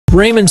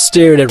Raymond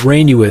stared at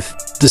Reigne with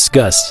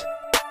disgust.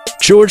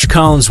 George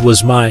Collins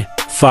was my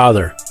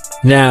father.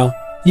 Now,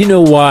 you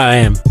know why I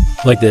am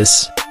like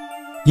this.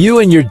 You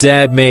and your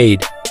dad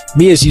made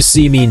me as you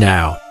see me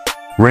now.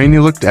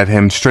 Reigne looked at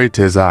him straight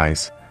to his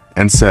eyes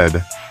and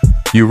said,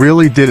 "You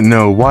really didn't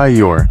know why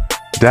your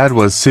dad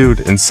was sued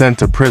and sent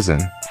to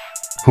prison.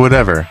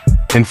 Whatever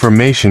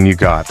information you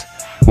got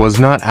was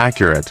not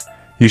accurate.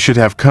 You should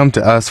have come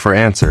to us for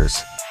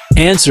answers."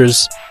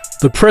 Answers?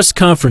 The press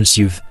conference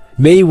you've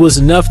made was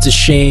enough to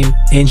shame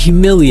and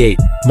humiliate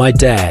my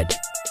dad.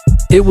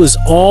 It was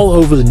all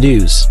over the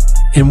news.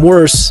 And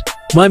worse,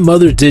 my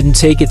mother didn't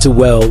take it too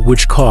well,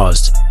 which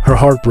caused her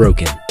heart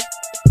broken.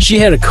 She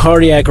had a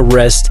cardiac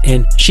arrest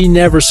and she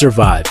never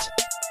survived.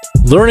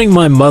 Learning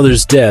my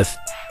mother's death,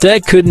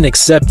 Dad couldn't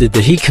accept it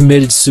that he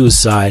committed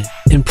suicide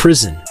in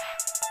prison.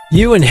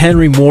 You and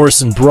Henry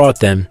Morrison brought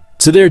them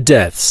to their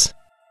deaths.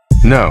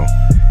 No,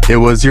 it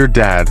was your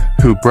dad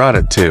who brought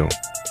it to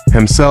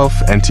himself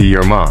and to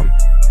your mom.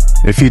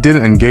 If he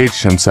didn't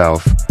engage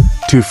himself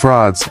to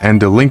frauds and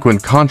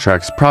delinquent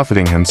contracts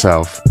profiting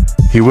himself,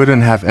 he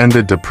wouldn't have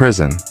ended to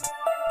prison.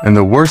 And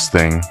the worst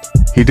thing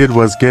he did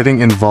was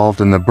getting involved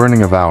in the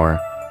burning of our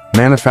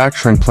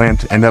manufacturing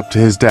plant and up to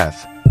his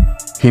death.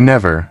 He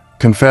never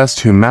confessed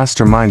who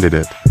masterminded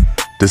it,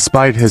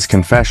 despite his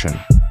confession.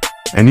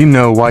 And you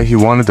know why he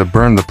wanted to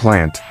burn the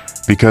plant,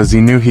 because he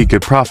knew he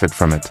could profit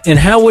from it. And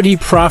how would he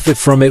profit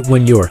from it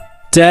when your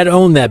dad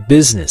owned that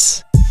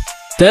business?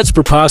 That's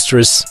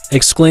preposterous,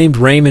 exclaimed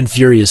Raymond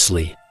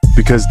furiously.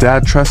 Because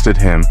Dad trusted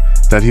him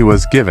that he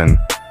was given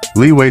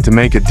leeway to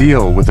make a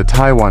deal with a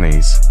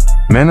Taiwanese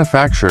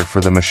manufacturer for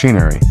the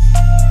machinery,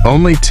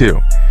 only to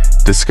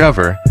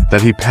discover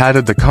that he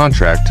padded the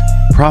contract,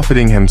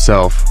 profiting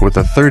himself with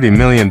a $30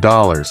 million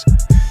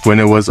when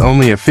it was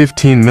only a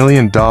 $15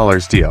 million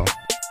deal.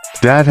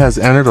 Dad has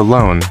entered a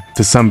loan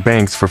to some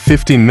banks for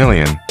 $15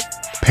 million,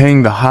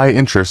 paying the high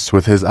interest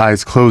with his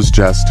eyes closed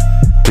just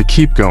to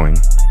keep going.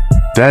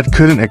 Dad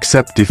couldn't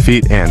accept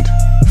defeat and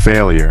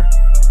failure.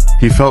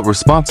 He felt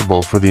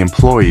responsible for the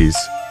employees,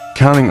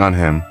 counting on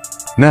him.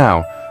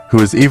 Now,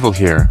 who is evil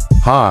here?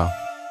 Ha!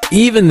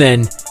 Even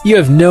then, you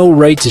have no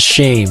right to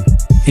shame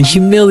and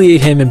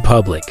humiliate him in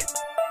public.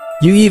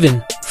 You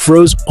even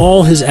froze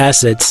all his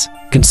assets,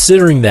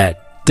 considering that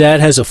Dad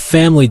has a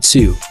family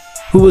too,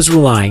 who was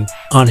relying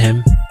on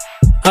him.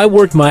 I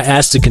worked my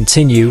ass to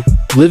continue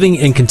living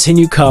and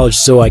continue college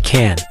so I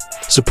can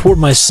support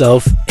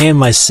myself and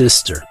my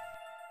sister.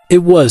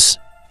 It was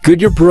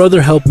good your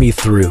brother helped me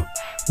through,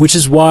 which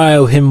is why I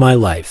owe him my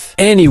life.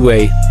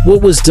 Anyway,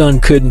 what was done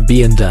couldn't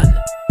be undone.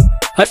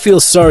 I feel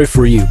sorry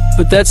for you,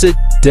 but that's it.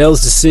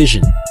 Dale's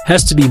decision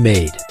has to be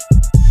made.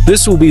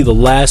 This will be the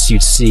last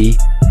you'd see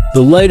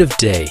the light of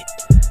day.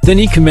 Then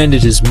he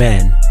commanded his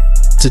men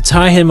to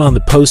tie him on the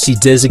post he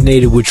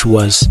designated, which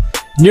was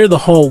near the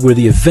hall where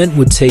the event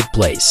would take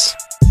place.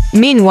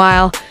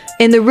 Meanwhile,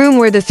 in the room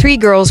where the three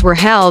girls were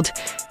held,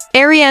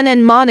 Arianne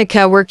and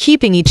Monica were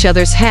keeping each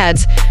other's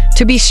heads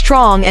to be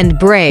strong and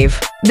brave.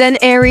 Then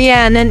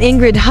Arianne and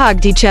Ingrid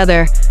hugged each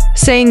other,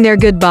 saying their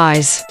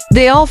goodbyes.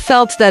 They all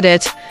felt that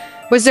it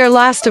was their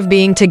last of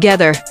being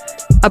together,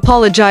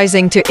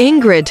 apologizing to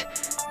Ingrid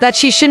that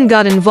she shouldn't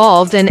got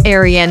involved, and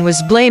Arianne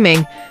was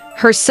blaming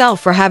herself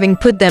for having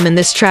put them in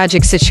this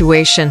tragic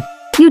situation.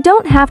 You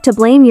don't have to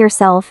blame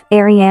yourself,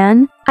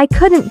 Arianne. I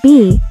couldn't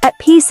be at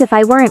peace if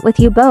I weren't with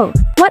you both.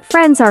 What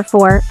friends are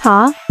for,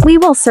 huh? We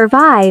will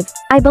survive.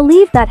 I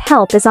believe that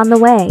help is on the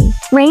way.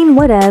 Rain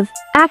would've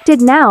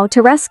acted now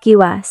to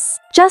rescue us.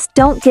 Just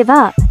don't give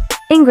up,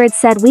 Ingrid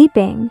said,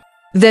 weeping.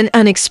 Then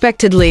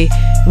unexpectedly,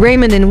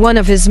 Raymond and one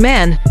of his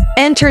men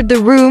entered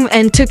the room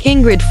and took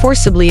Ingrid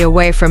forcibly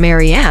away from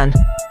Arianne.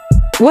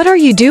 What are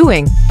you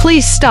doing?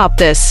 Please stop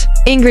this,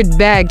 Ingrid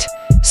begged,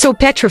 so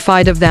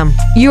petrified of them.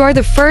 You are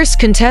the first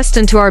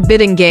contestant to our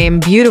bidding game,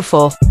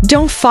 beautiful.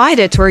 Don't fight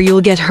it or you'll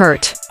get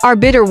hurt. Our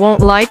bidder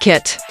won't like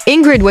it.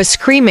 Ingrid was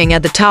screaming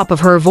at the top of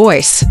her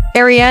voice.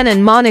 Arianne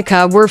and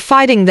Monica were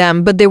fighting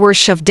them, but they were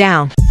shoved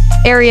down.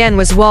 Arianne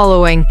was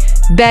wallowing,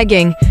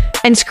 begging,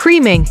 and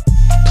screaming,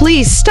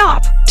 "Please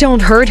stop!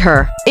 Don't hurt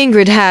her.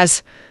 Ingrid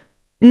has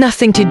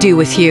nothing to do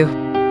with you."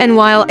 And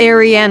while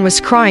Arianne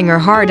was crying her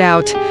heart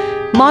out,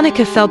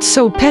 Monica felt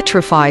so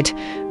petrified,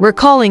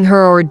 recalling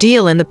her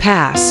ordeal in the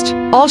past.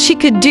 All she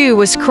could do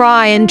was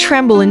cry and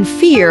tremble in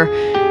fear,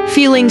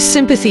 feeling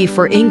sympathy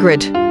for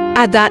Ingrid.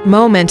 At that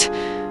moment,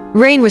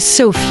 Rain was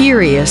so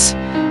furious,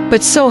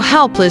 but so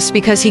helpless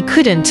because he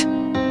couldn't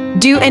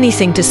do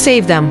anything to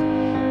save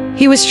them.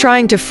 He was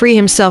trying to free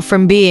himself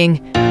from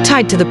being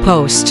tied to the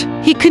post.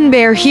 He couldn't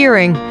bear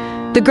hearing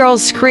the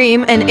girls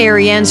scream and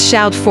Arianne's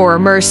shout for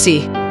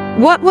mercy.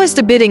 What was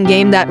the bidding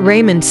game that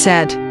Raymond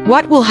said?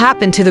 What will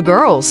happen to the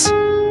girls?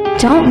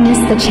 Don't miss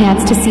the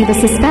chance to see the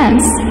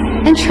suspense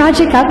and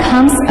tragic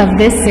outcomes of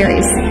this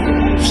series.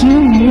 Few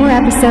more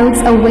episodes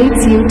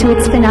awaits you to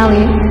its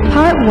finale.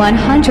 Part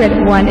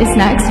 101 is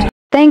next.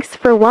 Thanks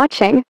for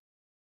watching.